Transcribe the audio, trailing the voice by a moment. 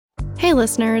Hey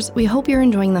listeners, we hope you're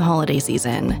enjoying the holiday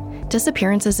season.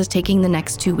 Disappearances is taking the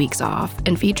next 2 weeks off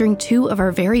and featuring 2 of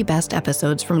our very best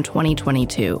episodes from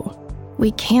 2022. We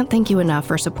can't thank you enough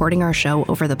for supporting our show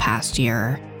over the past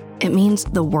year. It means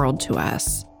the world to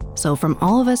us. So from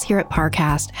all of us here at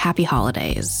Parcast, happy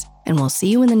holidays. And we'll see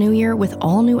you in the new year with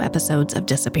all new episodes of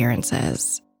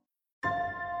Disappearances.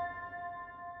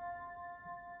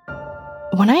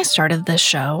 When I started this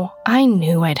show, I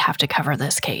knew I'd have to cover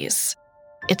this case.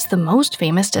 It's the most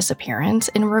famous disappearance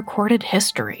in recorded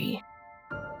history.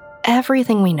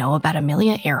 Everything we know about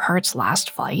Amelia Earhart's last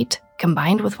flight,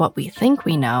 combined with what we think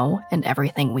we know and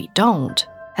everything we don't,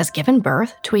 has given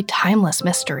birth to a timeless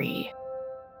mystery.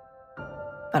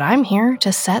 But I'm here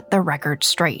to set the record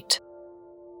straight.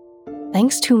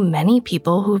 Thanks to many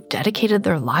people who've dedicated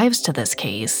their lives to this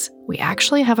case, we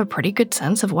actually have a pretty good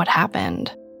sense of what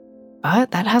happened.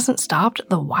 But that hasn't stopped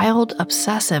the wild,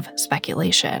 obsessive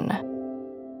speculation.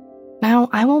 Now,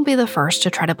 I won't be the first to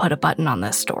try to put a button on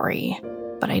this story,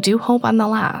 but I do hope I'm the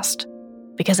last,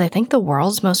 because I think the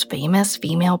world's most famous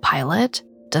female pilot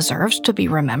deserves to be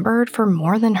remembered for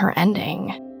more than her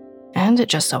ending. And it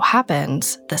just so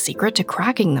happens, the secret to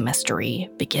cracking the mystery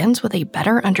begins with a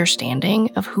better understanding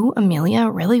of who Amelia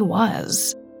really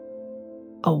was.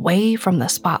 Away from the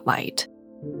spotlight.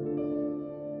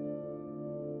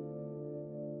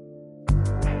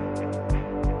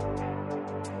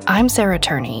 I'm Sarah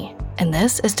Turney, and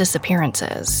this is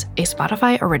Disappearances, a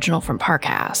Spotify original from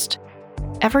Parcast.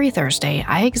 Every Thursday,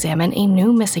 I examine a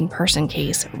new missing person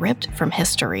case ripped from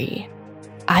history.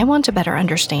 I want to better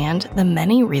understand the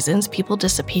many reasons people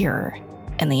disappear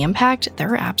and the impact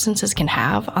their absences can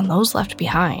have on those left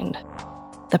behind.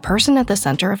 The person at the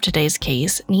center of today's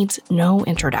case needs no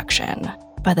introduction.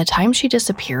 By the time she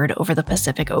disappeared over the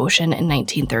Pacific Ocean in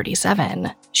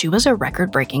 1937, she was a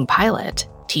record-breaking pilot,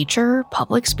 teacher,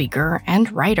 public speaker, and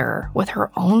writer with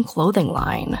her own clothing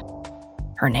line.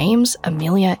 Her name's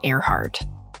Amelia Earhart.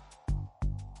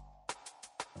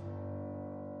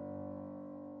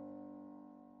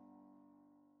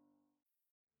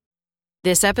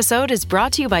 This episode is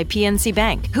brought to you by PNC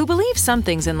Bank, who believes some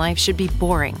things in life should be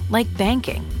boring, like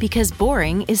banking, because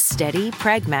boring is steady,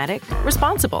 pragmatic,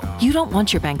 responsible. You don't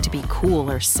want your bank to be cool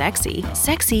or sexy.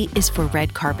 Sexy is for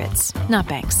red carpets, not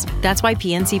banks. That's why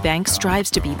PNC Bank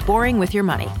strives to be boring with your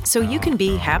money, so you can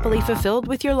be happily fulfilled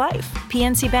with your life.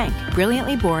 PNC Bank,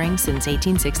 brilliantly boring since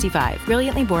 1865.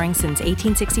 Brilliantly boring since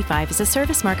 1865 is a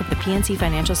service mark of the PNC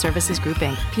Financial Services Group,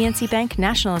 Inc., PNC Bank,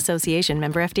 National Association,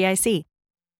 member FDIC.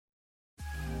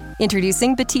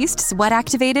 Introducing Batiste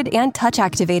Sweat-Activated and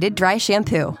Touch-Activated Dry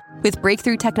Shampoo. With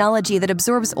breakthrough technology that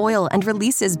absorbs oil and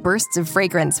releases bursts of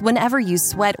fragrance whenever you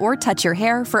sweat or touch your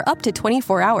hair for up to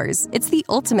 24 hours, it's the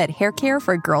ultimate hair care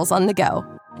for girls on the go.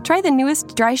 Try the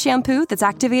newest dry shampoo that's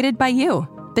activated by you.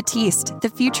 Batiste, the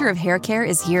future of hair care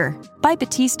is here. Buy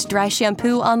Batiste Dry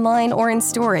Shampoo online or in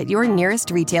store at your nearest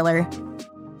retailer.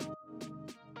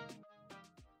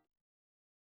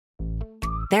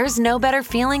 There's no better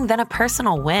feeling than a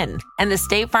personal win, and the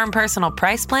State Farm Personal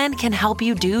Price Plan can help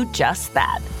you do just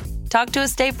that. Talk to a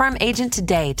State Farm agent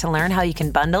today to learn how you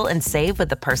can bundle and save with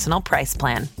the Personal Price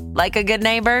Plan. Like a good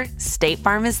neighbor, State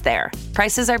Farm is there.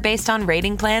 Prices are based on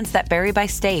rating plans that vary by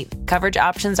state. Coverage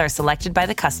options are selected by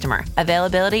the customer.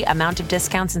 Availability, amount of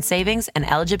discounts and savings, and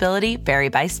eligibility vary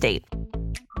by state.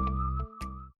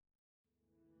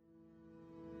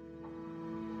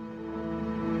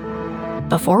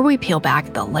 Before we peel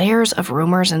back the layers of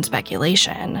rumors and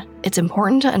speculation, it's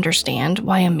important to understand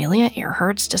why Amelia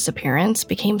Earhart's disappearance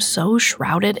became so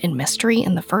shrouded in mystery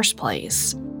in the first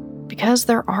place. Because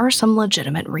there are some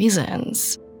legitimate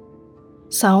reasons.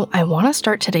 So I want to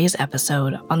start today's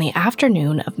episode on the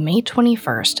afternoon of May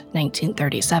 21st,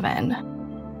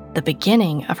 1937, the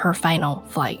beginning of her final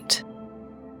flight.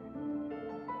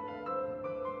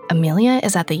 Amelia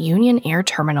is at the Union Air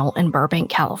Terminal in Burbank,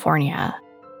 California.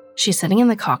 She's sitting in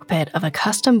the cockpit of a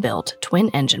custom-built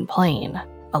twin-engine plane,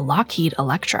 a Lockheed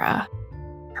Electra.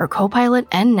 Her co-pilot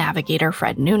and navigator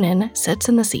Fred Noonan sits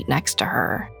in the seat next to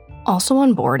her. Also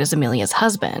on board is Amelia's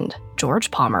husband, George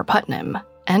Palmer Putnam,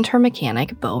 and her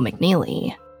mechanic Beau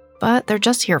McNeely. But they're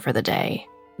just here for the day.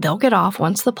 They'll get off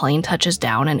once the plane touches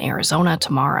down in Arizona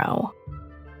tomorrow.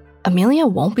 Amelia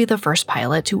won't be the first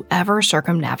pilot to ever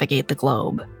circumnavigate the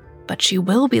globe, but she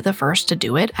will be the first to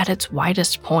do it at its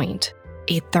widest point.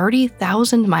 A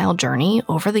 30,000-mile journey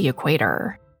over the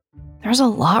equator. There's a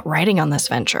lot riding on this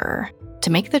venture. To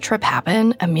make the trip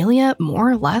happen, Amelia more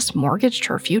or less mortgaged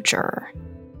her future.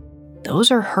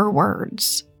 Those are her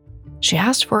words. She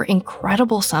asked for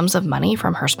incredible sums of money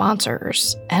from her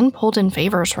sponsors and pulled in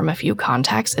favors from a few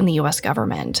contacts in the US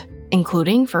government,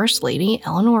 including First Lady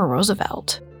Eleanor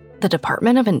Roosevelt. The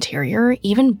Department of Interior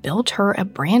even built her a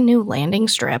brand new landing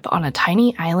strip on a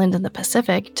tiny island in the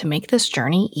Pacific to make this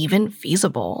journey even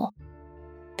feasible.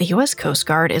 The U.S. Coast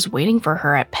Guard is waiting for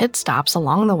her at pit stops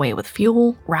along the way with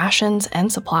fuel, rations,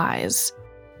 and supplies.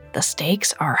 The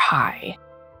stakes are high,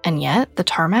 and yet the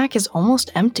tarmac is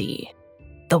almost empty.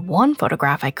 The one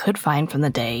photograph I could find from the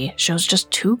day shows just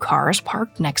 2 cars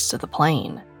parked next to the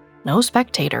plane. No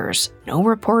spectators, no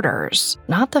reporters,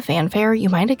 not the fanfare you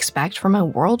might expect from a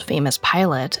world-famous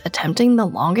pilot attempting the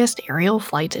longest aerial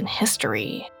flight in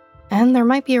history. And there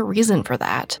might be a reason for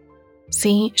that.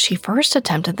 See, she first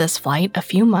attempted this flight a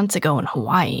few months ago in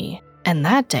Hawaii, and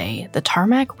that day, the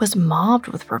tarmac was mobbed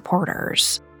with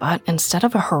reporters. But instead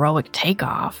of a heroic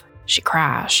takeoff, she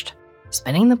crashed,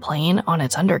 spinning the plane on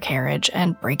its undercarriage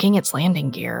and breaking its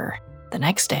landing gear. The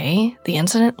next day, the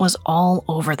incident was all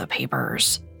over the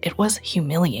papers. It was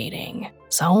humiliating,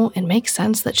 so it makes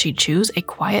sense that she'd choose a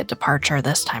quiet departure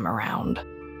this time around.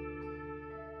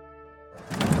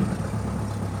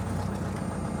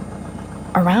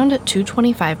 Around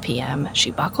 2:25 p.m.,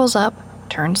 she buckles up,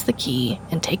 turns the key,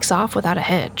 and takes off without a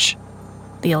hitch.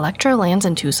 The Electra lands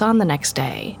in Tucson the next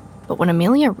day, but when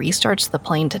Amelia restarts the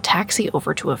plane to taxi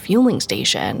over to a fueling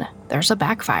station, there's a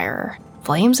backfire.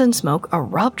 Flames and smoke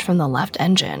erupt from the left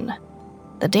engine.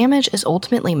 The damage is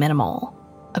ultimately minimal.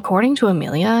 According to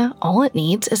Amelia, all it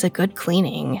needs is a good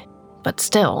cleaning. But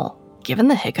still, given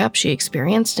the hiccup she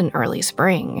experienced in early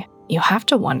spring, you have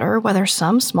to wonder whether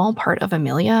some small part of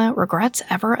Amelia regrets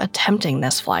ever attempting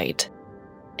this flight.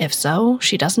 If so,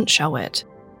 she doesn't show it.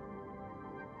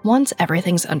 Once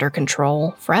everything's under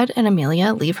control, Fred and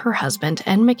Amelia leave her husband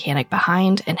and mechanic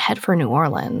behind and head for New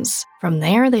Orleans. From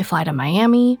there, they fly to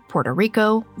Miami, Puerto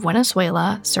Rico,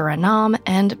 Venezuela, Suriname,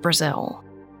 and Brazil.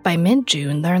 By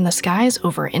mid-June, they're in the skies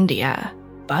over India.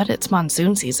 But it's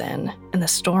monsoon season, and the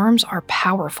storms are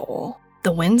powerful.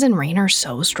 The winds and rain are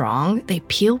so strong, they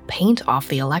peel paint off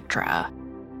the Electra.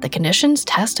 The conditions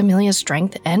test Amelia's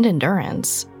strength and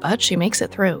endurance, but she makes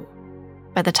it through.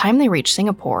 By the time they reach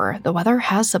Singapore, the weather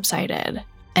has subsided,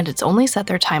 and it's only set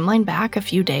their timeline back a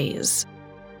few days.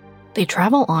 They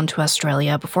travel on to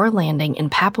Australia before landing in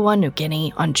Papua New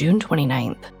Guinea on June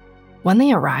 29th. When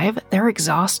they arrive, they're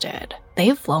exhausted.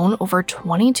 They've flown over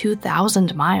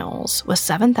 22,000 miles, with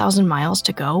 7,000 miles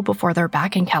to go before they're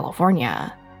back in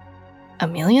California.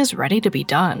 Amelia's ready to be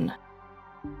done.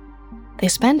 They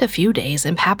spend a few days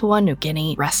in Papua New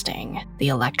Guinea resting. The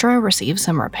Electra receives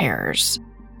some repairs.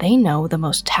 They know the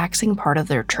most taxing part of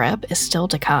their trip is still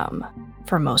to come.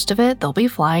 For most of it, they'll be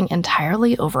flying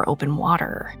entirely over open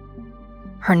water.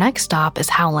 Her next stop is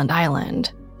Howland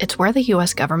Island. It's where the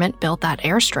US government built that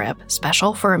airstrip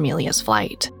special for Amelia's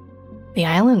flight. The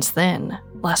island's thin,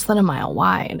 less than a mile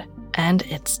wide, and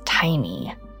it's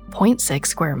tiny, 0.6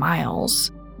 square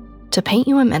miles. To paint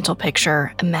you a mental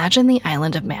picture, imagine the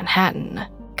island of Manhattan.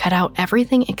 Cut out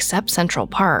everything except Central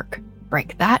Park,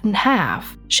 break that in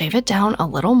half, shave it down a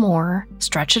little more,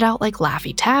 stretch it out like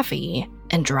Laffy Taffy,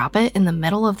 and drop it in the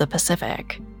middle of the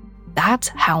Pacific. That's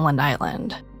Howland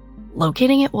Island.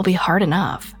 Locating it will be hard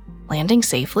enough. Landing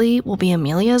safely will be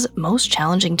Amelia's most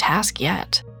challenging task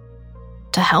yet.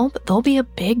 To help, there'll be a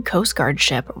big Coast Guard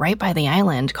ship right by the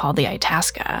island called the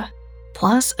Itasca.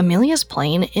 Plus, Amelia's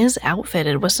plane is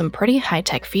outfitted with some pretty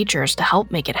high-tech features to help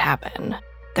make it happen.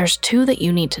 There's 2 that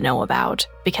you need to know about,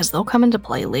 because they'll come into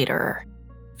play later.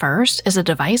 First is a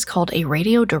device called a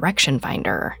radio direction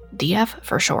finder, DF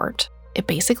for short. It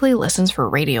basically listens for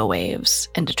radio waves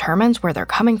and determines where they're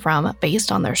coming from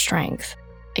based on their strength.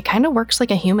 It kind of works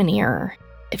like a human ear.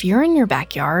 If you're in your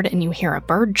backyard and you hear a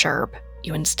bird chirp,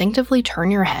 you instinctively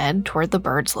turn your head toward the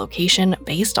bird's location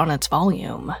based on its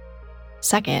volume.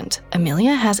 Second,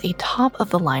 Amelia has a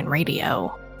top-of-the-line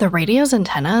radio. The radio's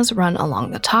antennas run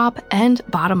along the top and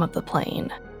bottom of the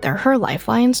plane. They're her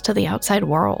lifelines to the outside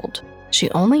world. She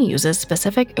only uses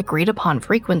specific agreed-upon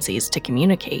frequencies to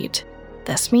communicate.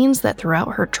 This means that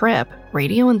throughout her trip,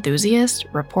 radio enthusiasts,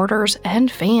 reporters,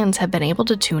 and fans have been able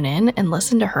to tune in and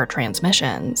listen to her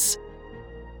transmissions.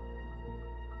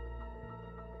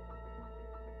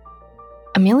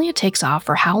 Amelia takes off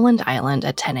for Howland Island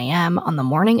at 10 a.m. on the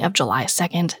morning of July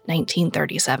 2nd,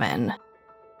 1937.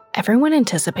 Everyone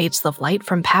anticipates the flight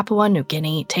from Papua New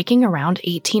Guinea taking around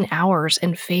 18 hours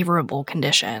in favorable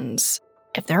conditions.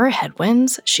 If there are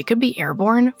headwinds, she could be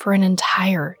airborne for an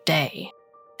entire day.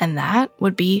 And that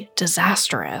would be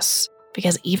disastrous,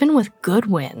 because even with good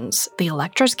winds, the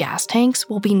Electra's gas tanks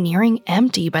will be nearing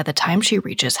empty by the time she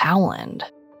reaches Howland.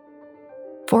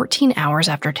 14 hours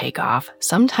after takeoff,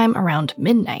 sometime around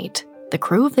midnight, the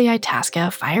crew of the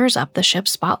Itasca fires up the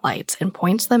ship's spotlights and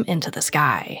points them into the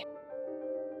sky.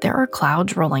 There are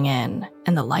clouds rolling in,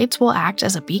 and the lights will act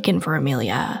as a beacon for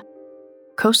Amelia.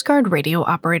 Coast Guard radio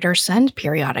operators send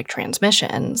periodic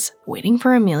transmissions, waiting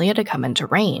for Amelia to come into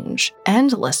range,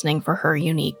 and listening for her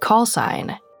unique call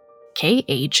sign,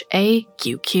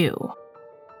 KHAQQ.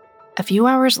 A few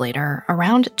hours later,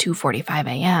 around 2:45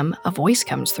 a.m., a voice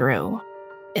comes through.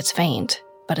 It's faint,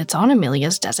 but it's on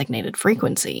Amelia's designated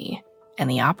frequency, and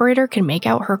the operator can make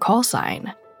out her call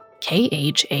sign,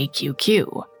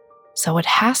 KHAQQ, so it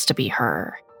has to be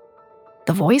her.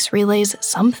 The voice relays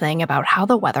something about how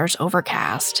the weather's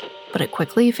overcast, but it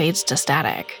quickly fades to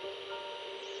static,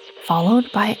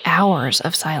 followed by hours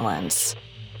of silence.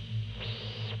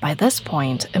 By this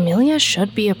point, Amelia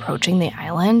should be approaching the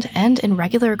island and in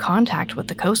regular contact with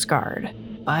the Coast Guard,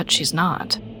 but she's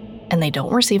not, and they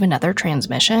don't receive another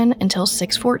transmission until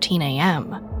 6:14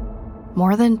 a.m.,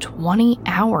 more than 20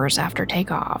 hours after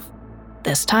takeoff.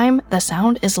 This time, the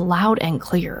sound is loud and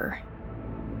clear.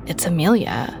 It's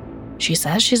Amelia. She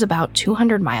says she's about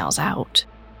 200 miles out.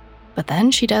 But then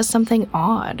she does something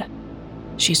odd.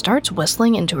 She starts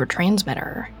whistling into her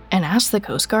transmitter and asks the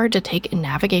Coast Guard to take a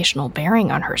navigational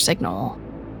bearing on her signal.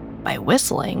 By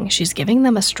whistling, she's giving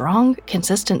them a strong,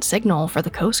 consistent signal for the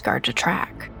Coast Guard to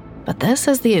track. But this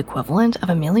is the equivalent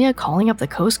of Amelia calling up the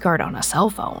Coast Guard on a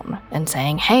cell phone and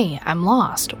saying, "Hey, I'm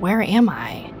lost, where am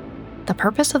I?" The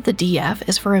purpose of the DF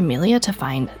is for Amelia to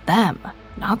find them,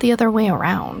 not the other way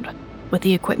around. With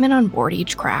the equipment on board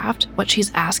each craft, what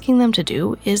she's asking them to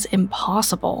do is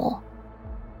impossible.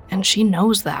 And she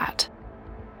knows that.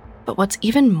 But what's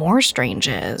even more strange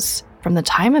is, from the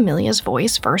time Amelia's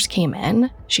voice first came in,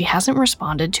 she hasn't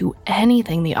responded to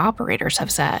anything the operators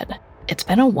have said. It's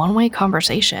been a one-way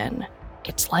conversation.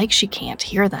 It's like she can't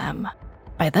hear them.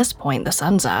 By this point, the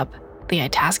sun's up. The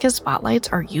Itasca's spotlights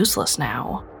are useless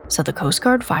now, so the Coast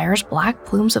Guard fires black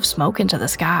plumes of smoke into the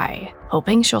sky,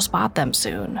 hoping she'll spot them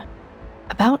soon.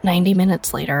 About 90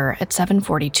 minutes later, at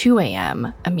 7:42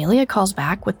 a.m., Amelia calls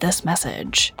back with this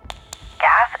message.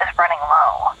 "Gas is running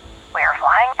low. We are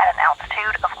flying at an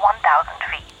altitude of 1,000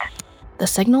 feet. The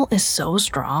signal is so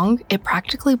strong, it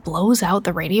practically blows out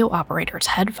the radio operator's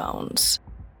headphones.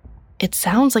 It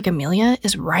sounds like Amelia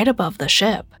is right above the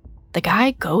ship. The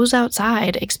guy goes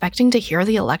outside expecting to hear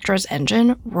the Electra's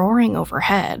engine roaring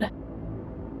overhead.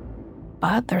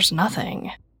 But there's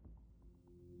nothing.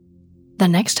 The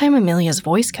next time Amelia's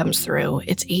voice comes through,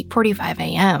 it's 8:45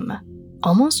 a.m.,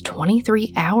 almost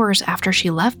 23 hours after she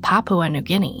left Papua New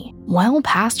Guinea, well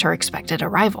past her expected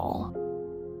arrival.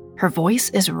 Her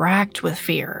voice is racked with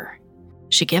fear.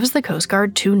 She gives the Coast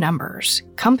Guard 2 numbers,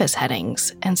 compass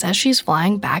headings, and says she's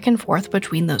flying back and forth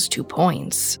between those 2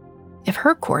 points. If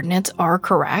her coordinates are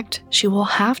correct, she will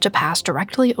have to pass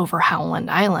directly over Howland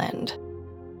Island.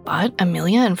 But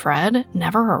Amelia and Fred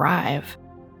never arrive.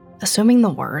 Assuming the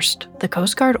worst, the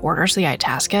Coast Guard orders the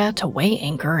Itasca to weigh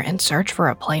anchor and search for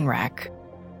a plane wreck.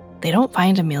 They don't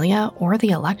find Amelia or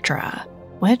the Electra,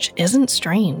 which isn't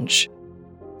strange.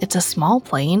 It's a small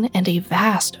plane and a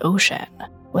vast ocean.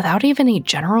 Without even a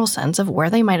general sense of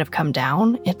where they might have come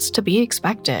down, it's to be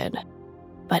expected.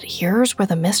 But here's where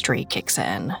the mystery kicks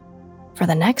in. For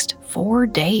the next 4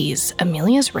 days,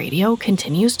 Amelia's radio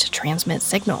continues to transmit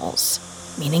signals,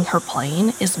 meaning her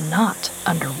plane is not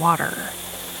underwater.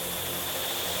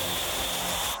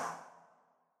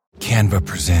 Canva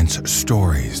presents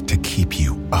stories to keep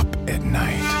you up at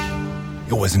night.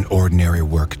 It was an ordinary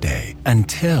workday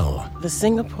until... The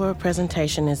Singapore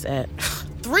presentation is at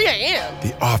 3 a.m.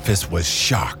 The office was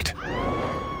shocked.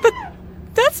 But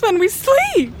that's when we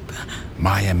sleep.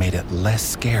 Maya made it less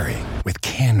scary with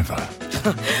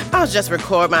Canva. I'll just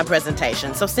record my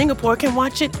presentation so Singapore can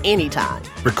watch it anytime.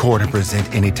 Record and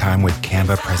present anytime with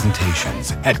Canva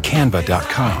presentations at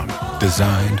canva.com.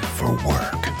 Designed for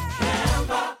work.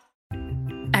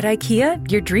 At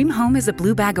IKEA, your dream home is a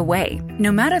blue bag away.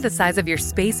 No matter the size of your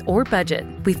space or budget,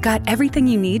 we've got everything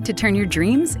you need to turn your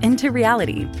dreams into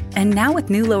reality. And now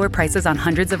with new lower prices on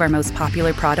hundreds of our most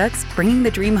popular products, bringing the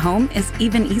dream home is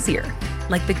even easier.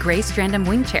 Like the gray Strandom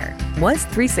wing chair, was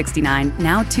 $369,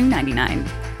 now $299.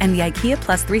 And the IKEA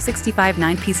Plus 365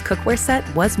 9-piece cookware set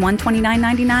was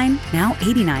 $129.99, now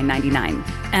 $89.99.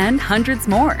 And hundreds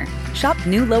more. Shop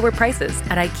new lower prices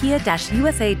at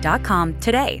IKEA-USA.com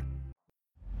today.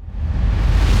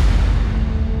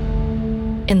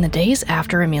 In the days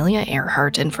after Amelia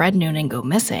Earhart and Fred Noonan go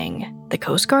missing, the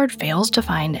Coast Guard fails to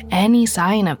find any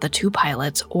sign of the 2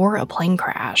 pilots or a plane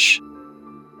crash.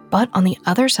 But on the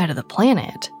other side of the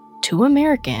planet, 2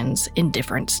 Americans in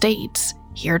different states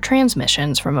hear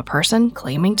transmissions from a person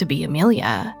claiming to be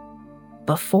Amelia,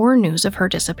 before news of her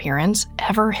disappearance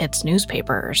ever hits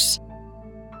newspapers.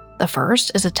 The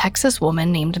first is a Texas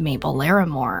woman named Mabel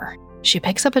Larimore. She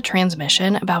picks up a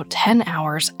transmission about 10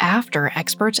 hours after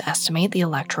experts estimate the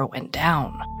Electra went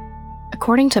down.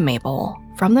 According to Mabel,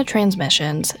 from the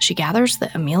transmissions, she gathers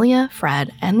that Amelia,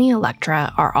 Fred, and the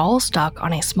Electra are all stuck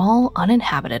on a small,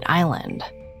 uninhabited island.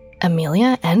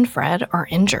 Amelia and Fred are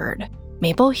injured.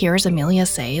 Mabel hears Amelia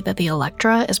say that the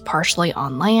Electra is partially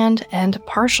on land and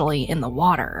partially in the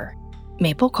water.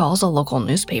 Mabel calls a local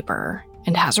newspaper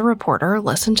and has a reporter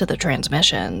listen to the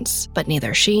transmissions, but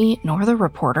neither she nor the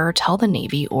reporter tell the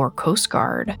Navy or Coast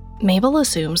Guard. Mabel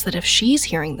assumes that if she's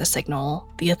hearing the signal,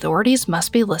 the authorities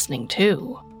must be listening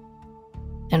too.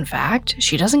 In fact,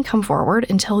 she doesn't come forward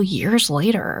until years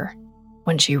later,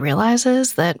 when she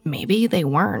realizes that maybe they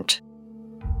weren't.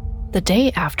 The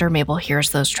day after Mabel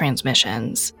hears those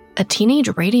transmissions, a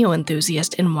teenage radio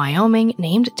enthusiast in Wyoming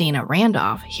named Dana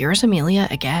Randolph hears Amelia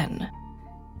again.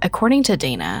 According to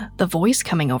Dana, the voice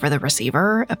coming over the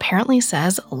receiver apparently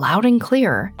says loud and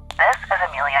clear, "This is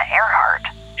Amelia Earhart.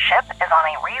 Ship is on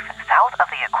a reef south of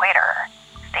the equator.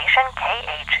 Station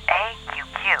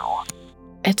KHAQQ."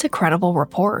 It's a credible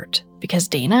report because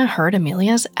Dana heard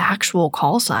Amelia's actual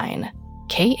call sign,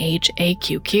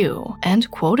 KHAQQ, and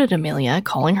quoted Amelia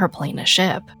calling her plane a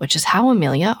ship, which is how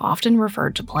Amelia often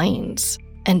referred to planes.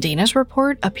 And Dana's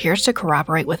report appears to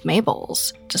corroborate with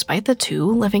Mabel's, despite the two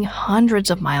living hundreds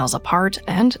of miles apart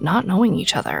and not knowing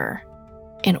each other.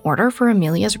 In order for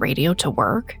Amelia's radio to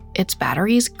work, its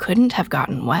batteries couldn't have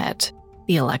gotten wet.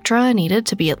 The Electra needed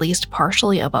to be at least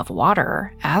partially above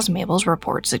water, as Mabel's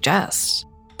report suggests.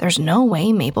 There's no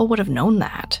way Mabel would have known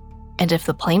that. And if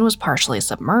the plane was partially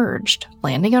submerged,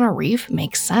 landing on a reef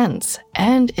makes sense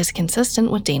and is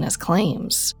consistent with Dana's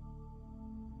claims.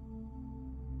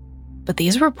 But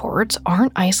these reports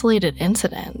aren't isolated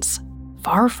incidents.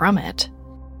 Far from it.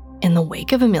 In the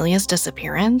wake of Amelia's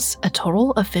disappearance, a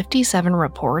total of 57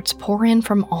 reports pour in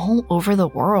from all over the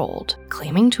world,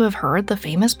 claiming to have heard the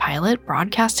famous pilot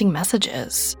broadcasting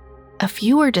messages. A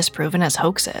few are disproven as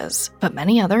hoaxes, but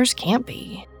many others can't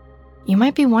be. You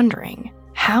might be wondering,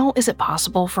 how is it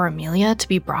possible for Amelia to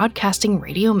be broadcasting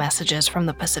radio messages from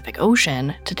the Pacific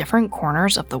Ocean to different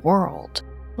corners of the world?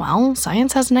 Well,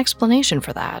 science has an explanation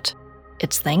for that.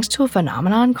 It's thanks to a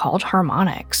phenomenon called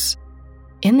harmonics.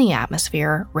 In the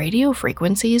atmosphere, radio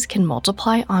frequencies can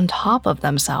multiply on top of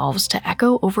themselves to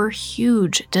echo over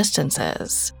huge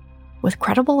distances. With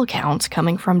credible accounts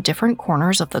coming from different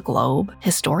corners of the globe,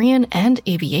 historian and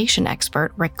aviation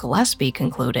expert Rick Gillespie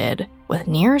concluded, with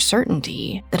near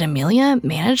certainty, that Amelia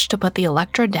managed to put the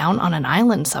Electra down on an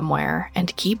island somewhere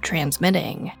and keep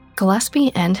transmitting.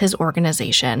 Gillespie and his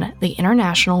organization, the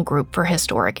International Group for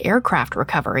Historic Aircraft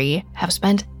Recovery, have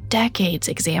spent decades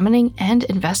examining and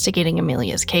investigating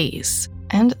Amelia's case,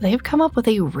 and they've come up with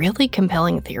a really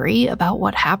compelling theory about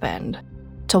what happened.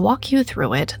 To walk you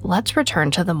through it, let's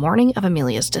return to the morning of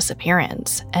Amelia's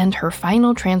disappearance and her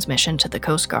final transmission to the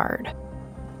Coast Guard.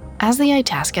 As the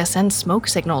Itasca sends smoke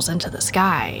signals into the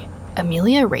sky,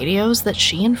 Amelia radios that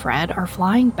she and Fred are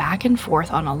flying back and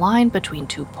forth on a line between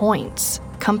 2 points,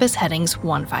 compass headings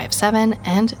 157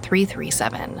 and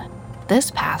 337.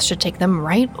 This path should take them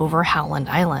right over Howland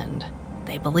Island.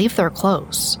 They believe they're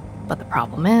close, but the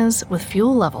problem is, with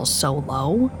fuel levels so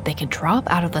low, they could drop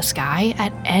out of the sky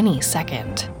at any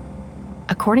second.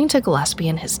 According to Gillespie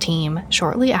and his team,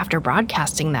 shortly after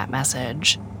broadcasting that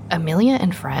message, Amelia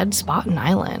and Fred spot an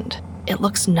island. It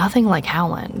looks nothing like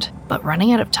Howland, but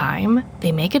running out of time,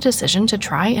 they make a decision to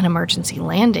try an emergency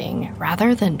landing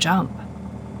rather than jump.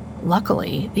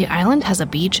 Luckily, the island has a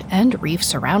beach and reef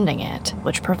surrounding it,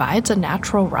 which provides a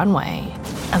natural runway.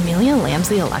 Amelia lands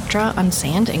the Electra on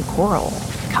sand and coral,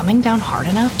 coming down hard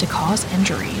enough to cause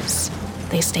injuries.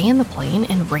 They stay in the plane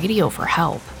and radio for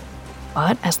help.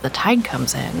 But as the tide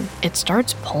comes in, it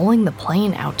starts pulling the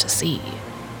plane out to sea.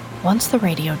 Once the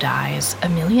radio dies,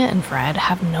 Amelia and Fred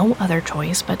have no other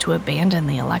choice but to abandon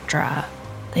the Electra.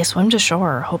 They swim to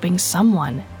shore, hoping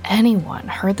someone, anyone,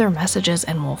 heard their messages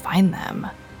and will find them.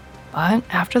 But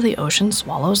after the ocean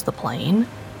swallows the plane,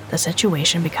 the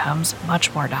situation becomes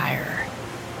much more dire.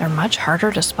 They're much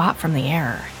harder to spot from the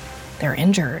air. They're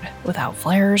injured, without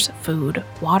flares, food,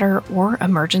 water, or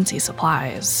emergency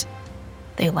supplies.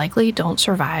 They likely don't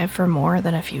survive for more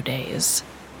than a few days.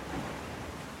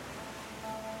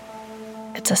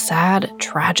 It's a sad,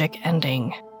 tragic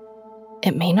ending.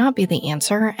 It may not be the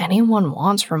answer anyone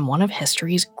wants from one of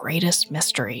history's greatest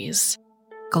mysteries.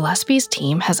 Gillespie's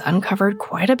team has uncovered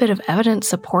quite a bit of evidence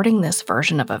supporting this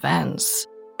version of events.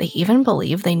 They even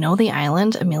believe they know the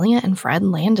island Amelia and Fred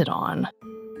landed on.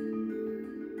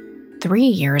 3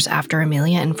 years after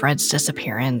Amelia and Fred's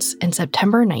disappearance, in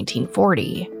September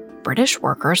 1940, British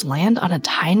workers land on a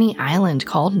tiny island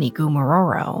called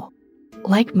Niku-Mororo.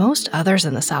 Like most others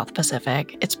in the South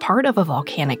Pacific, it's part of a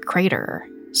volcanic crater,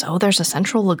 so there's a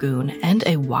central lagoon and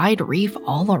a wide reef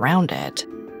all around it.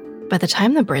 By the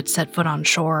time the Brits set foot on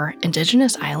shore,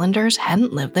 indigenous islanders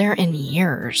hadn't lived there in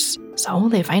years, so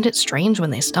they find it strange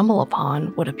when they stumble upon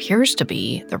what appears to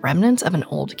be the remnants of an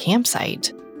old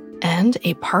campsite and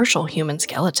a partial human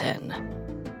skeleton.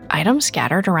 Items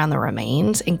scattered around the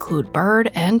remains include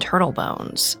bird and turtle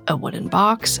bones, a wooden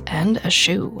box, and a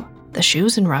shoe. The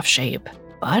shoe's in rough shape,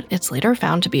 but it's later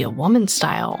found to be a woman's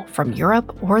style from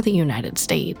Europe or the United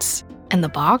States. And the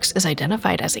box is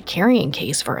identified as a carrying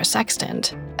case for a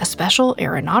sextant, a special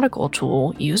aeronautical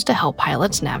tool used to help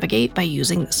pilots navigate by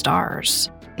using the stars.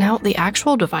 Now, the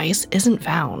actual device isn't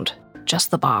found,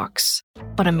 just the box.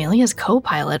 But Amelia's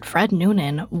co-pilot, Fred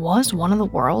Noonan, was one of the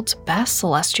world's best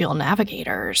celestial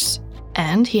navigators,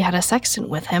 and he had a sextant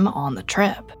with him on the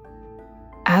trip.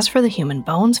 As for the human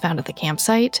bones found at the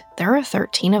campsite, there are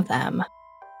 13 of them.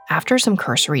 After some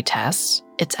cursory tests,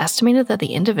 it's estimated that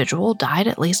the individual died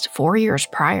at least 4 years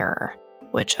prior,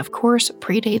 which of course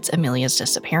predates Amelia's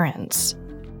disappearance.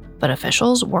 But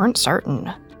officials weren't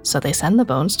certain, so they send the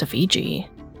bones to Fiji.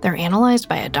 They're analyzed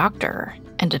by a doctor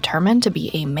and determined to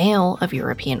be a male of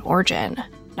European origin,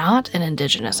 not an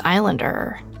indigenous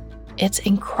islander. It's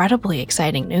incredibly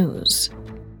exciting news.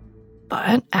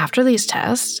 But after these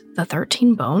tests, the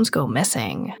 13 bones go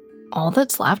missing. All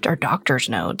that's left are doctor's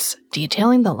notes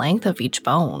detailing the length of each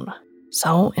bone.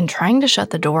 So, in trying to shut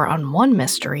the door on one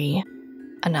mystery,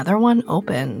 another one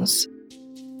opens.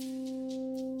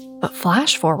 But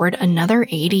flash forward another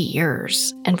 80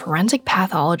 years, and forensic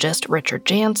pathologist Richard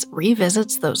Jantz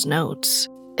revisits those notes.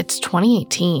 It's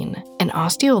 2018, and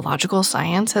osteological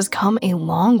science has come a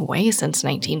long way since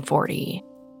 1940.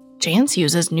 Jantz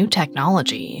uses new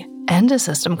technology and a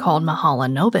system called Mahala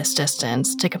Nobis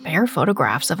distance to compare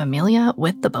photographs of Amelia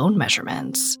with the bone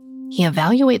measurements. He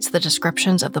evaluates the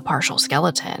descriptions of the partial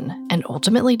skeleton and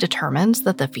ultimately determines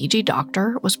that the Fiji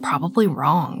doctor was probably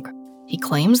wrong. He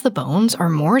claims the bones are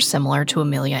more similar to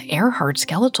Amelia Earhart's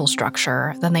skeletal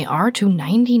structure than they are to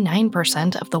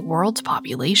 99% of the world's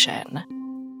population.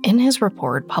 In his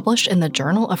report published in the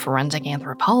Journal of Forensic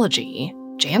Anthropology,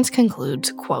 Jantz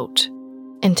concludes, quote,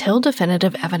 "Until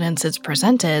definitive evidence is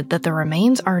presented that the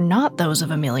remains are not those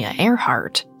of Amelia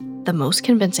Earhart, the most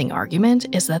convincing argument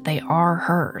is that they are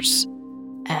hers.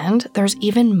 And there's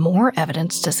even more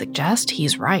evidence to suggest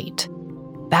he's right."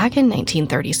 Back in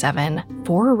 1937,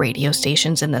 4 radio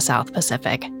stations in the South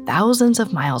Pacific, thousands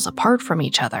of miles apart from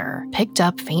each other, picked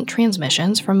up faint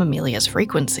transmissions from Amelia's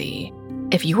frequency.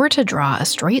 If you were to draw a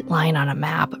straight line on a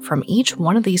map from each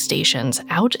one of these stations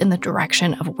out in the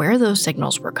direction of where those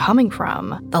signals were coming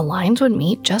from, the lines would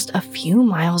meet just a few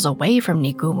miles away from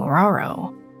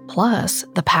Niku-Mororo. Plus,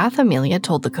 the path Amelia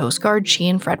told the Coast Guard she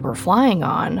and Fred were flying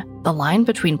on, the line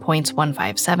between points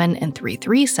 157 and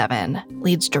 337,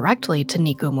 leads directly to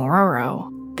Niku-Mororo.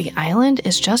 The island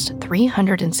is just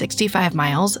 365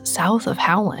 miles south of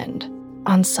Howland.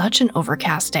 On such an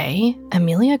overcast day,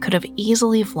 Amelia could have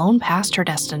easily flown past her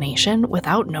destination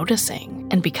without noticing,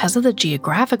 and because of the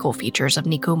geographical features of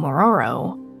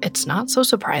Niku-Mororo, it's not so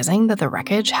surprising that the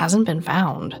wreckage hasn't been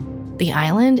found. The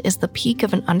island is the peak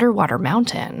of an underwater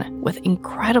mountain with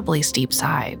incredibly steep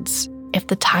sides. If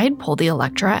the tide pulled the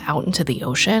Electra out into the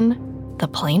ocean, the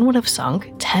plane would have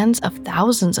sunk tens of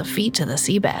thousands of feet to the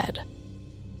seabed.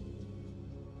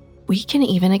 We can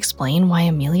even explain why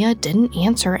Amelia didn't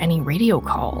answer any radio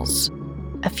calls.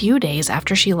 A few days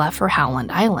after she left for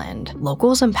Howland Island,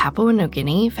 locals in Papua New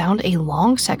Guinea found a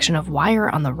long section of wire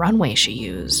on the runway she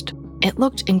used. It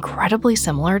looked incredibly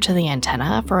similar to the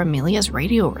antenna for Amelia's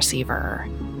radio receiver,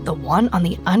 the one on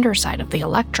the underside of the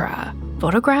Electra.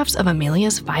 Photographs of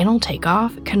Amelia's final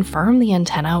takeoff confirm the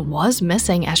antenna was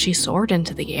missing as she soared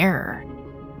into the air.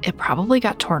 It probably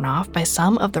got torn off by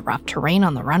some of the rough terrain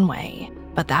on the runway.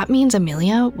 But that means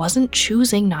Amelia wasn't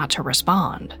choosing not to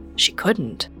respond. She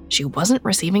couldn't. She wasn't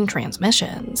receiving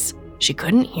transmissions. She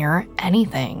couldn't hear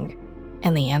anything.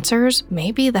 And the answers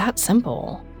may be that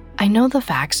simple. I know the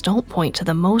facts don't point to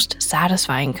the most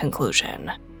satisfying conclusion,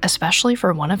 especially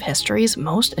for one of history's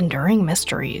most enduring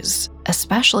mysteries,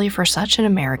 especially for such an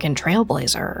American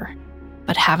trailblazer.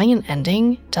 But having an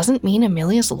ending doesn't mean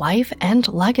Amelia's life and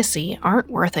legacy aren't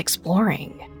worth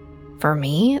exploring. For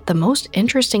me, the most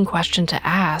interesting question to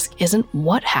ask isn't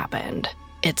what happened,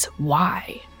 it's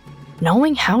why.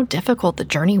 Knowing how difficult the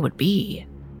journey would be,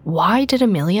 why did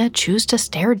Amelia choose to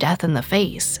stare death in the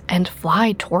face and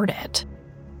fly toward it?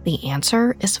 The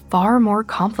answer is far more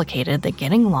complicated than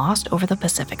getting lost over the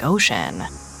Pacific Ocean.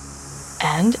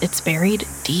 and it's buried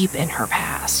deep in her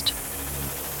past.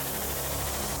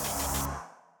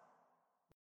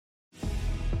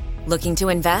 Looking to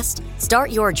invest?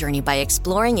 Start your journey by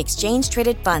exploring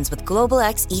exchange-traded funds with Global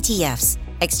X ETFs.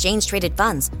 Exchange-traded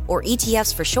funds, or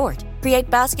ETFs for short, create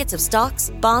baskets of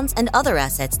stocks, bonds, and other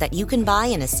assets that you can buy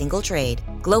in a single trade.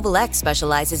 Global X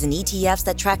specializes in ETFs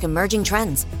that track emerging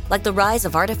trends, like the rise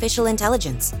of artificial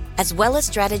intelligence, as well as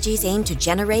strategies aimed to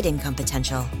generate income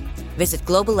potential. Visit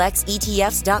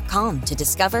globalxetfs.com to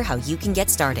discover how you can get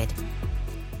started.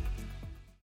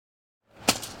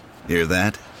 Hear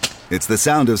that? It's the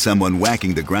sound of someone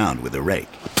whacking the ground with a rake.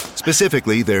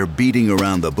 Specifically, they're beating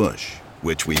around the bush,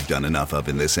 which we've done enough of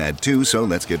in this ad too, so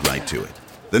let's get right to it.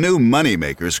 The new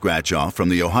Moneymaker scratch-off from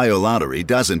the Ohio Lottery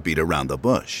doesn't beat around the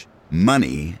bush.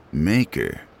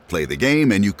 Moneymaker. Play the game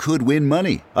and you could win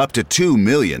money, up to $2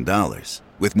 million.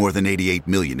 With more than $88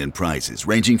 million in prizes,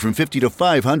 ranging from $50 to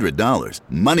 $500,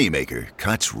 Moneymaker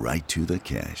cuts right to the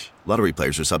cash. Lottery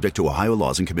players are subject to Ohio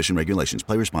laws and commission regulations.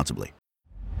 Play responsibly.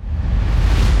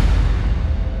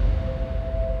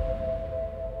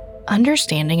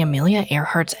 Understanding Amelia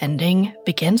Earhart's ending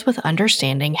begins with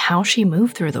understanding how she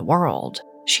moved through the world.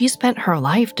 She spent her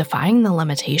life defying the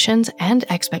limitations and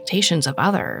expectations of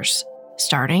others,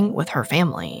 starting with her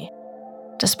family.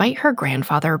 Despite her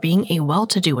grandfather being a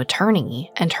well-to-do attorney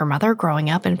and her mother growing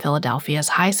up in Philadelphia's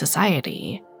high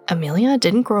society, Amelia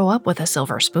didn't grow up with a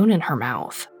silver spoon in her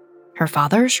mouth. Her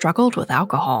father struggled with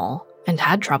alcohol and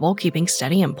had trouble keeping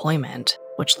steady employment,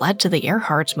 which led to the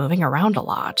Earharts moving around a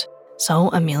lot. So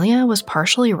Amelia was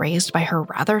partially raised by her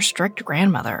rather strict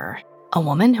grandmother, a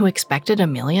woman who expected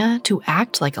Amelia to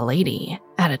act like a lady,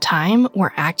 at a time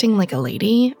where acting like a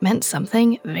lady meant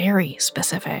something very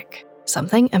specific,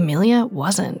 something Amelia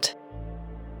wasn't.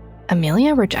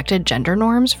 Amelia rejected gender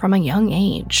norms from a young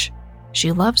age.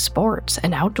 She loved sports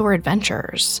and outdoor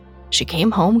adventures. She came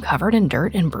home covered in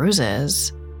dirt and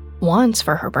bruises. Once,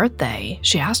 for her birthday,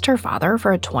 she asked her father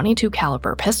for a .22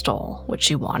 caliber pistol, which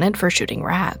she wanted for shooting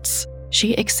rats.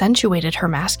 She accentuated her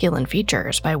masculine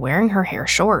features by wearing her hair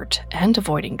short and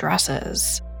avoiding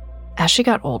dresses. As she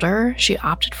got older, she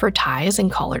opted for ties and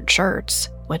collared shirts,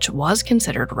 which was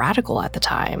considered radical at the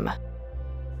time.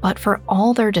 But for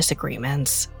all their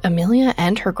disagreements, Amelia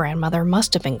and her grandmother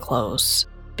must have been close,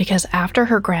 because after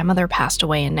her grandmother passed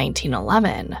away in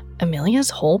 1911, Amelia's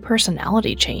whole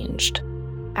personality changed.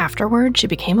 Afterward, she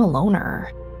became a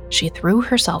loner. She threw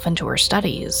herself into her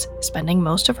studies, spending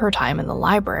most of her time in the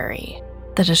library.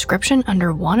 The description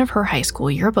under one of her high school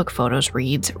yearbook photos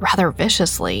reads, rather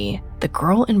viciously, "The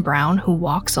girl in brown who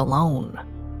walks alone."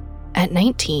 At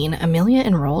 19, Amelia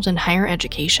enrolled in higher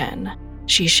education.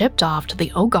 She shipped off to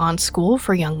the Ogon School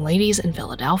for Young Ladies in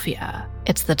Philadelphia.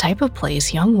 It's the type of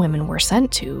place young women were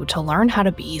sent to learn how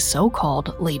to be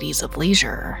so-called ladies of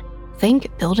leisure. Think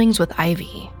buildings with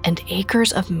ivy and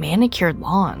acres of manicured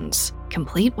lawns,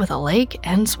 complete with a lake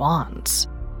and swans.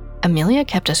 Amelia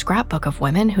kept a scrapbook of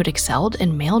women who'd excelled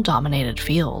in male-dominated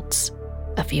fields.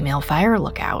 A female fire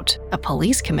lookout, a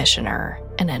police commissioner,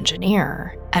 an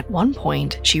engineer. At one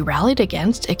point, she rallied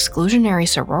against exclusionary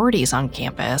sororities on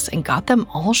campus and got them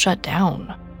all shut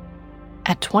down.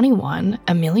 At 21,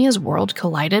 Amelia's world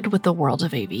collided with the world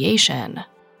of aviation,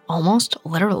 almost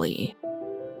literally.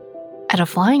 At a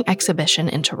flying exhibition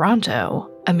in Toronto,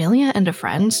 Amelia and a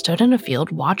friend stood in a field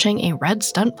watching a red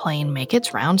stunt plane make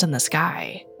its rounds in the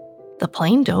sky. The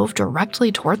plane dove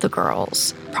directly toward the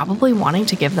girls, probably wanting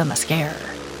to give them a scare.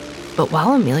 But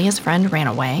while Amelia's friend ran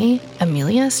away,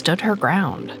 Amelia stood her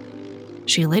ground.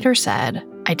 She later said,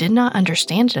 "I did not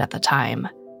understand it at the time,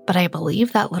 but I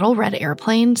believe that little red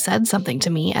airplane said something to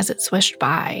me as it swished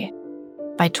by."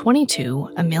 By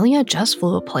 22, Amelia just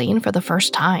flew a plane for the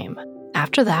first time.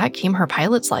 After that came her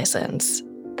pilot's license,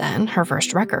 then her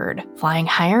first record, flying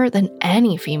higher than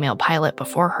any female pilot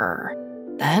before her.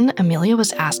 Then Amelia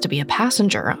was asked to be a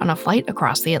passenger on a flight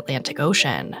across the Atlantic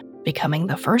Ocean, becoming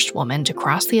the first woman to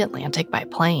cross the Atlantic by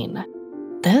plane.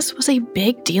 This was a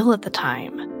big deal at the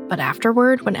time, but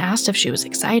afterward, when asked if she was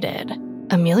excited,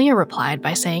 Amelia replied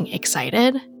by saying,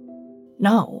 "Excited?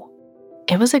 No."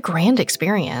 It was a grand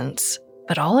experience,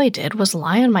 but all I did was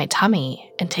lie on my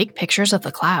tummy and take pictures of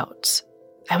the clouds.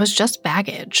 I was just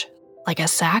baggage, like a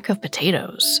sack of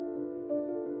potatoes.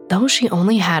 Though she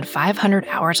only had 500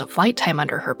 hours of flight time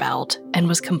under her belt and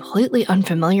was completely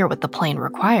unfamiliar with the plane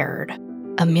required,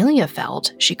 Amelia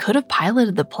felt she could have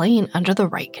piloted the plane under the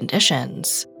right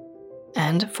conditions.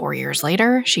 And 4 years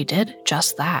later, she did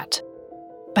just that.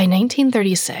 By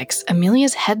 1936,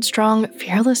 Amelia's headstrong,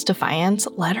 fearless defiance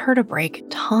led her to break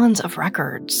tons of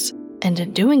records, and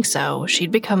in doing so,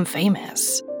 she'd become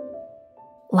famous.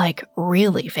 Like,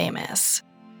 really famous.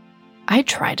 I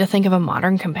tried to think of a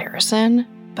modern comparison,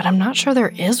 but I'm not sure there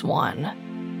is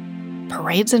one.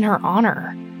 Parades in her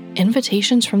honor,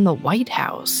 invitations from the White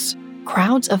House,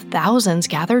 crowds of thousands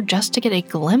gathered just to get a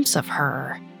glimpse of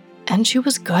her. And she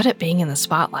was good at being in the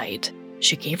spotlight.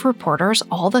 She gave reporters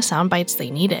all the sound bites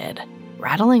they needed,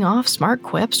 rattling off smart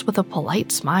quips with a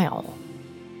polite smile.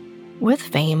 With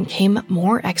fame came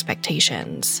more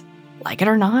expectations. Like it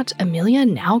or not, Amelia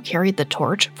now carried the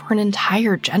torch for an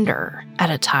entire gender,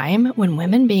 at a time when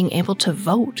women being able to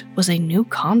vote was a new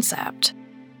concept.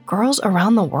 Girls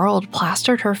around the world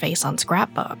plastered her face on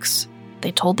scrapbooks.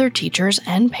 They told their teachers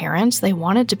and parents they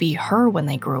wanted to be her when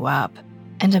they grew up,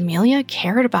 and Amelia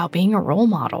cared about being a role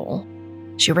model.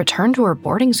 She returned to her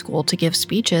boarding school to give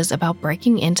speeches about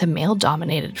breaking into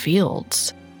male-dominated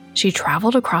fields. She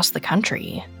traveled across the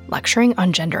country, lecturing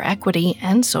on gender equity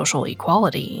and social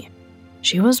equality.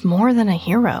 She was more than a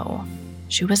hero.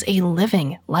 She was a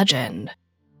living legend.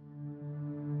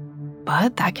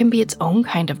 But that can be its own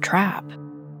kind of trap.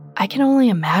 I can only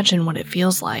imagine what it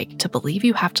feels like to believe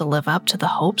you have to live up to the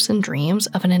hopes and dreams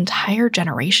of an entire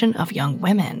generation of young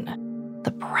women.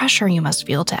 The pressure you must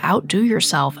feel to outdo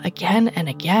yourself again and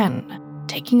again,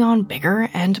 taking on bigger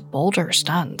and bolder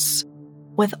stunts.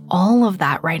 With all of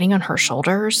that riding on her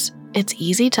shoulders, it's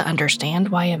easy to understand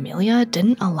why Amelia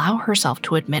didn't allow herself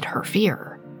to admit her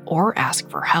fear, or ask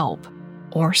for help,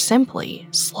 or simply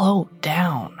slow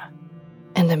down.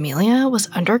 And Amelia was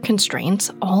under constraints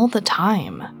all the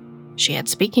time. She had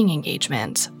speaking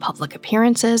engagements, public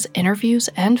appearances, interviews,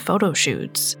 and photo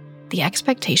shoots. The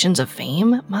expectations of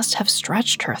fame must have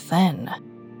stretched her thin.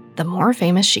 The more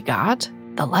famous she got,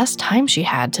 the less time she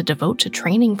had to devote to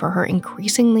training for her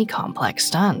increasingly complex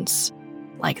stunts,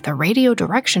 like the radio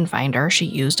direction finder she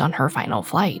used on her final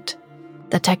flight.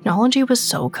 The technology was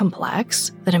so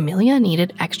complex that Amelia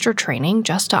needed extra training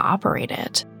just to operate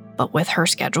it. But with her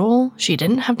schedule, she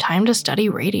didn't have time to study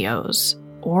radios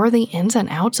or the ins and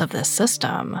outs of this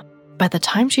system. By the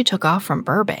time she took off from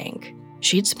Burbank,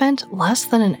 she'd spent less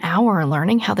than an hour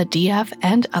learning how the DF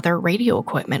and other radio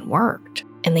equipment worked.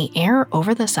 In the air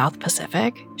over the South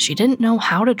Pacific, she didn't know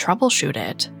how to troubleshoot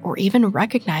it or even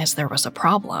recognize there was a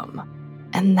problem.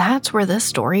 And that's where this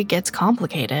story gets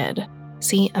complicated.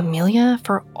 See, Amelia,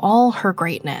 for all her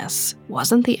greatness,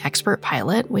 wasn't the expert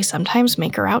pilot we sometimes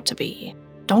make her out to be.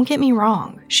 Don't get me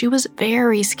wrong, she was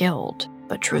very skilled,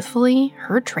 but truthfully,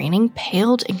 her training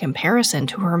paled in comparison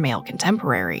to her male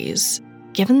contemporaries.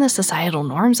 Given the societal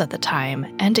norms at the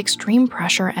time and extreme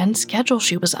pressure and schedule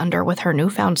she was under with her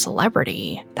newfound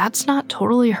celebrity, that's not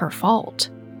totally her fault,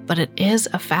 but it is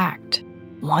a fact.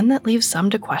 One that leaves some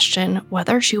to question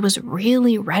whether she was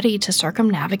really ready to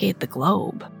circumnavigate the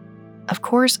globe. Of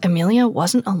course, Amelia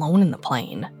wasn't alone in the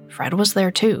plane. Fred was there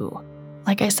too.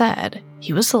 Like I said,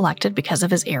 he was selected because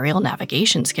of his aerial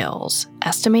navigation skills,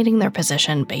 estimating their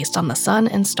position based on the sun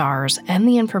and stars and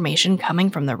the information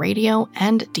coming from the radio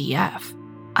and DF.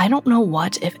 I don't know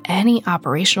what, if any,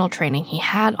 operational training he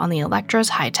had on the Electra's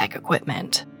high-tech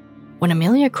equipment. When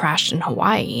Amelia crashed in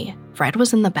Hawaii, Fred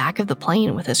was in the back of the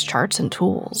plane with his charts and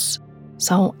tools.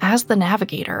 So, as the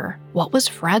navigator, what was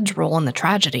Fred's role in the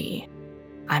tragedy?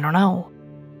 I don't know.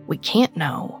 We can't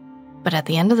know. But at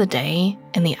the end of the day,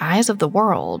 in the eyes of the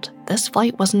world, this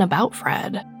flight wasn't about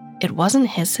Fred. It wasn't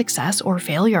his success or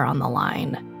failure on the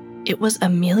line. It was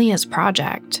Amelia's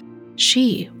project.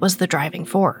 She was the driving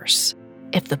force.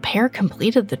 If the pair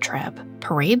completed the trip,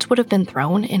 parades would have been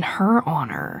thrown in her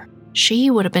honor. She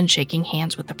would have been shaking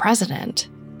hands with the president.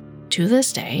 To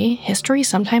this day, history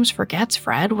sometimes forgets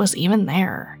Fred was even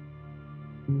there.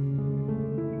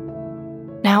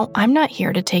 Now, I'm not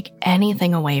here to take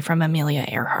anything away from Amelia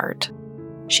Earhart.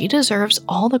 She deserves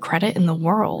all the credit in the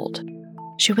world.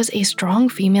 She was a strong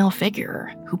female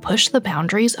figure who pushed the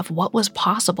boundaries of what was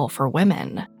possible for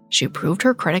women. She proved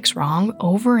her critics wrong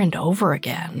over and over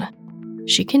again.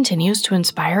 She continues to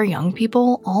inspire young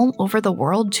people all over the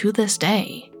world to this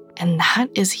day, and that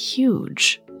is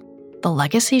huge. The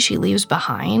legacy she leaves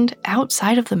behind,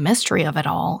 outside of the mystery of it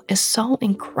all, is so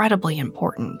incredibly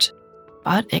important.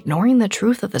 But ignoring the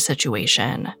truth of the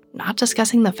situation, not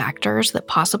discussing the factors that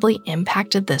possibly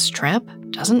impacted this trip,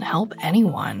 doesn't help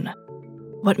anyone.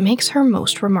 What makes her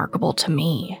most remarkable to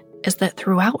me is that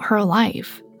throughout her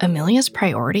life, Amelia's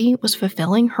priority was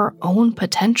fulfilling her own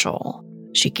potential.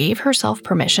 She gave herself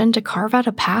permission to carve out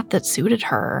a path that suited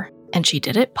her, and she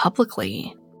did it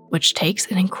publicly, which takes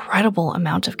an incredible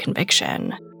amount of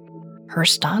conviction. Her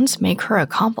stunts make her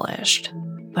accomplished,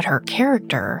 but her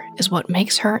character is what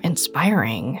makes her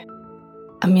inspiring.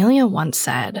 Amelia once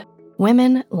said,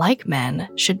 "Women, like men,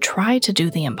 should try to do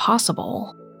the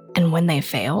impossible, and when they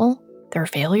fail, their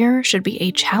failure should be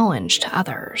a challenge to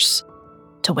others."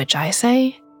 To which I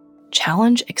say,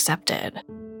 challenge accepted.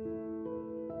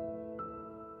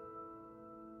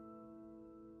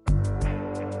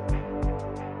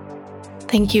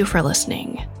 Thank you for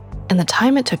listening. In the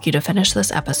time it took you to finish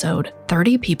this episode,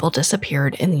 30 people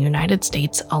disappeared in the United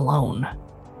States alone.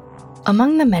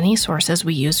 Among the many sources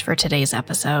we used for today's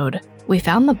episode, we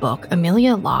found the book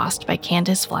Amelia Lost by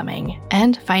Candace Fleming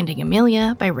and Finding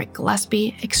Amelia by Rick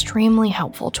Gillespie extremely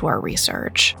helpful to our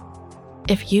research.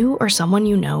 If you or someone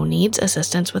you know needs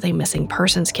assistance with a missing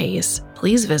persons case,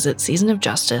 please visit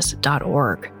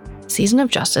seasonofjustice.org. Season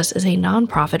of Justice is a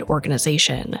nonprofit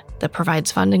organization that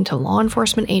provides funding to law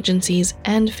enforcement agencies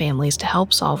and families to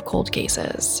help solve cold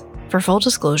cases. For full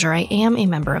disclosure, I am a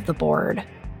member of the board.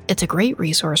 It's a great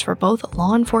resource for both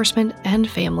law enforcement and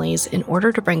families in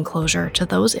order to bring closure to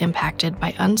those impacted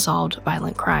by unsolved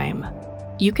violent crime.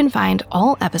 You can find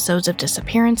all episodes of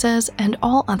Disappearances and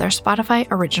all other Spotify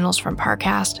originals from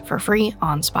Parcast for free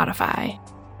on Spotify.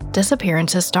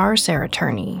 Disappearances stars Sarah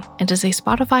Turney and is a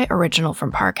Spotify original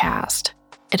from Parcast.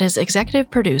 It is executive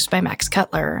produced by Max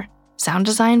Cutler, sound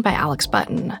designed by Alex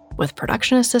Button, with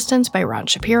production assistance by Ron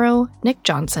Shapiro, Nick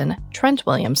Johnson, Trent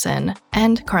Williamson,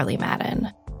 and Carly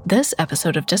Madden. This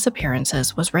episode of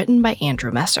Disappearances was written by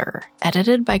Andrew Messer,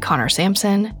 edited by Connor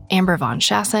Sampson, Amber Von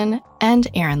Schassen, and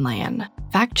Aaron Lan,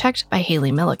 fact-checked by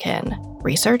Haley Milliken,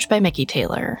 researched by Mickey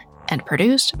Taylor, and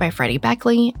produced by Freddie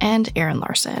Beckley and Aaron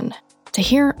Larson. To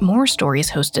hear more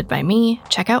stories hosted by me,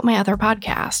 check out my other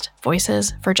podcast,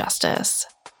 Voices for Justice.